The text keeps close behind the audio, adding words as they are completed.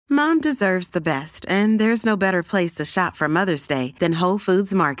Mom deserves the best, and there's no better place to shop for Mother's Day than Whole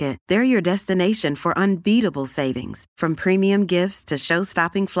Foods Market. They're your destination for unbeatable savings, from premium gifts to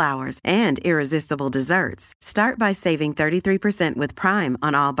show-stopping flowers and irresistible desserts. Start by saving 33% with Prime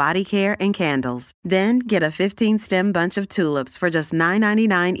on all body care and candles. Then get a 15-stem bunch of tulips for just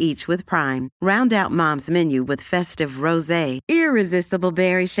 $9.99 each with Prime. Round out Mom's menu with festive rosé, irresistible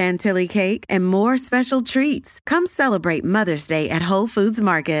berry chantilly cake, and more special treats. Come celebrate Mother's Day at Whole Foods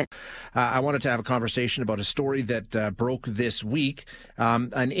Market. I wanted to have a conversation about a story that broke this week.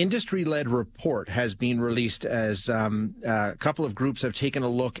 An industry-led report has been released as a couple of groups have taken a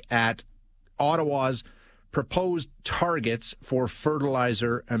look at Ottawa's proposed targets for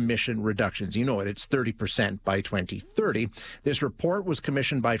fertilizer emission reductions. You know it, it's 30% by 2030. This report was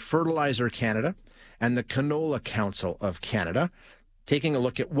commissioned by Fertilizer Canada and the Canola Council of Canada, taking a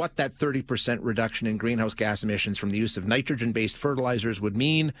look at what that 30% reduction in greenhouse gas emissions from the use of nitrogen-based fertilizers would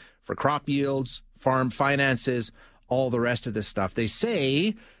mean for crop yields, farm finances, all the rest of this stuff. They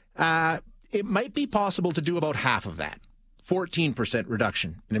say it might be possible to do about half of that, 14%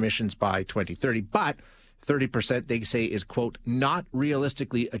 reduction in emissions by 2030, but 30%, they say, is, quote, not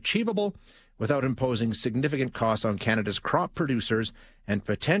realistically achievable without imposing significant costs on Canada's crop producers and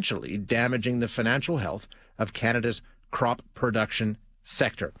potentially damaging the financial health of Canada's crop production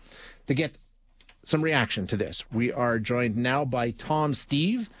sector. To get some reaction to this, we are joined now by Tom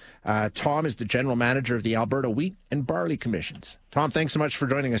Steve. Tom is the General Manager of the Alberta Wheat and Barley Commissions. Tom, thanks so much for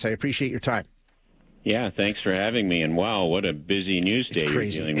joining us. I appreciate your time. Yeah, thanks for having me. And wow, what a busy news day you're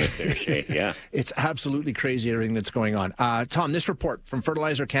dealing with there, Shay. Yeah. It's absolutely crazy, everything that's going on. Tom, this report from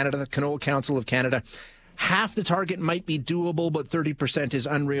Fertilizer Canada, the Canola Council of Canada, half the target might be doable, but 30% is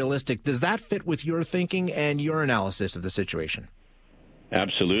unrealistic. Does that fit with your thinking and your analysis of the situation?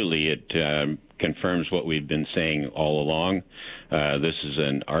 Absolutely. It confirms what we've been saying all along. This is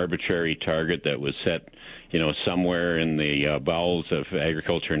an arbitrary target that was set, somewhere in the bowels of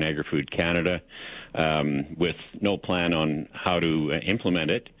Agriculture and Agri-Food Canada, with no plan on how to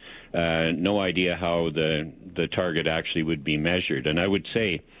implement it, no idea how the target actually would be measured. And I would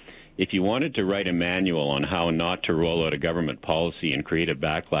say, if you wanted to write a manual on how not to roll out a government policy and create a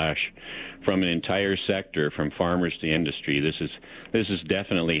backlash from an entire sector, from farmers to industry, this is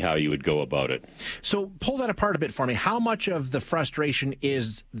definitely how you would go about it. So pull that apart a bit for me. How much of the frustration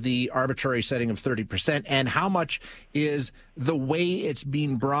is the arbitrary setting of 30%, and how much is the way it's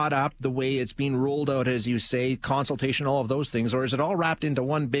being brought up, the way it's being rolled out, as you say, consultation, all of those things, or is it all wrapped into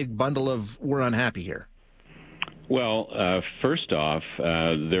one big bundle of we're unhappy here? Well, first off,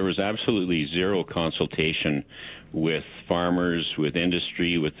 there was absolutely zero consultation with farmers, with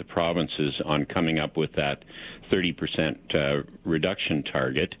industry, with the provinces on coming up with that 30% reduction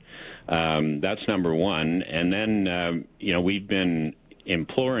target. That's number one. And then, we've been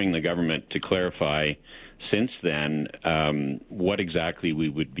imploring the government to clarify since then what exactly we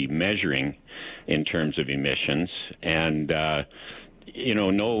would be measuring in terms of emissions. And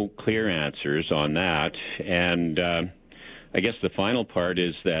no clear answers on that. And I guess the final part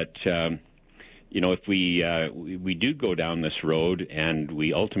is that, if we do go down this road and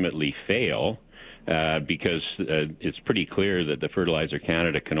we ultimately fail, because it's pretty clear that the Fertilizer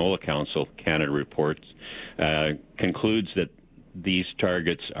Canada Canola Council Canada reports concludes that these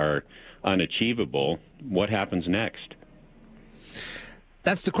targets are unachievable, what happens next?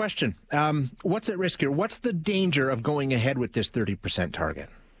 That's the question. What's at risk here? What's the danger of going ahead with this 30% target?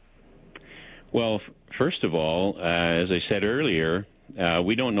 Well, first of all, as I said earlier,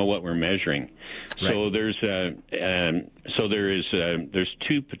 we don't know what we're measuring. Right. So there's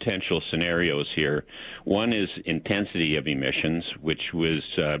two potential scenarios here. One is intensity of emissions, which was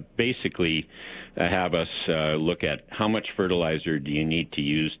basically have us look at how much fertilizer do you need to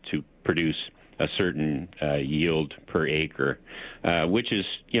use to produce a certain yield per acre, which is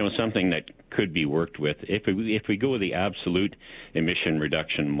something that could be worked with. If we go with the absolute emission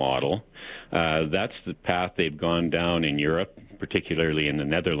reduction model, that's the path they've gone down in Europe, particularly in the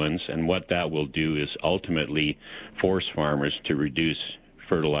Netherlands, and what that will do is ultimately force farmers to reduce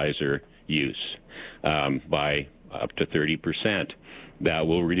fertilizer use by up to 30%. That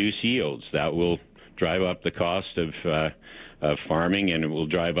will reduce yields. That will drive up the cost of farming, and it will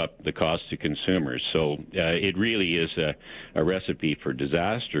drive up the cost to consumers. So it really is a recipe for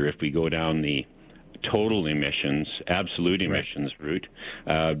disaster if we go down the total emissions, absolute emissions route,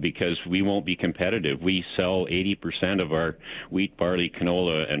 because we won't be competitive. We sell 80% of our wheat, barley,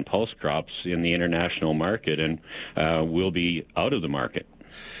 canola, and pulse crops in the international market, and we'll be out of the market.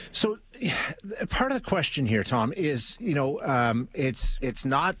 So part of the question here, Tom, is, it's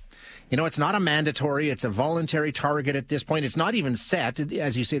not, it's not a mandatory, it's a voluntary target at this point. It's not even set.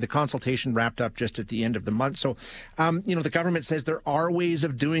 As you say, the consultation wrapped up just at the end of the month. So, the government says there are ways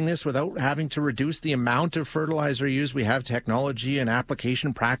of doing this without having to reduce the amount of fertilizer used. We have technology and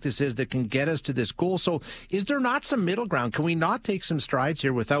application practices that can get us to this goal. So is there not some middle ground? Can we not take some strides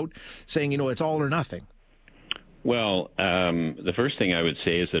here without saying, it's all or nothing? Well, the first thing I would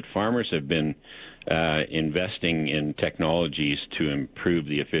say is that farmers have been investing in technologies to improve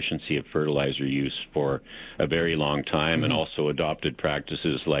the efficiency of fertilizer use for a very long time, and also adopted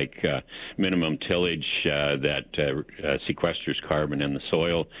practices like minimum tillage that sequesters carbon in the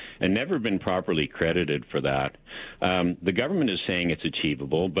soil, and never been properly credited for that. The government is saying it's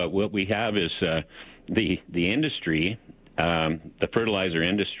achievable, but what we have is the industry, the fertilizer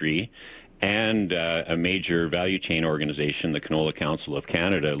industry, and a major value chain organization, the Canola Council of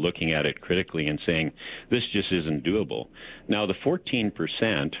Canada, looking at it critically and saying this just isn't doable. Now, the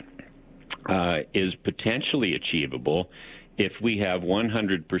 14% is potentially achievable if we have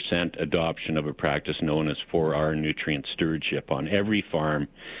 100% adoption of a practice known as 4R nutrient stewardship on every farm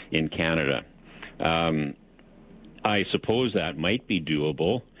in Canada. I suppose that might be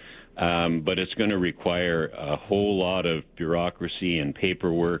doable. But it's going to require a whole lot of bureaucracy and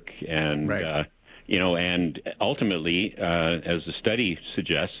paperwork, and right. And ultimately, as the study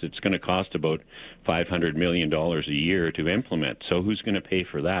suggests, it's going to cost about $500 million a year to implement. So who's going to pay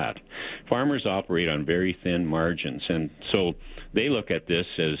for that? Farmers operate on very thin margins, and so they look at this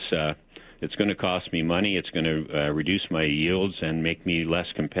as it's going to cost me money, it's going to reduce my yields and make me less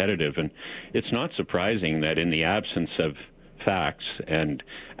competitive. And it's not surprising that in the absence of facts and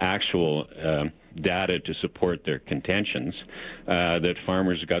actual data to support their contentions, that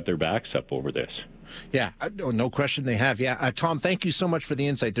farmers got their backs up over this. Yeah, no question they have. Yeah, Tom, thank you so much for the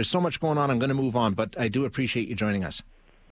insight. There's so much going on. I'm going to move on, but I do appreciate you joining us.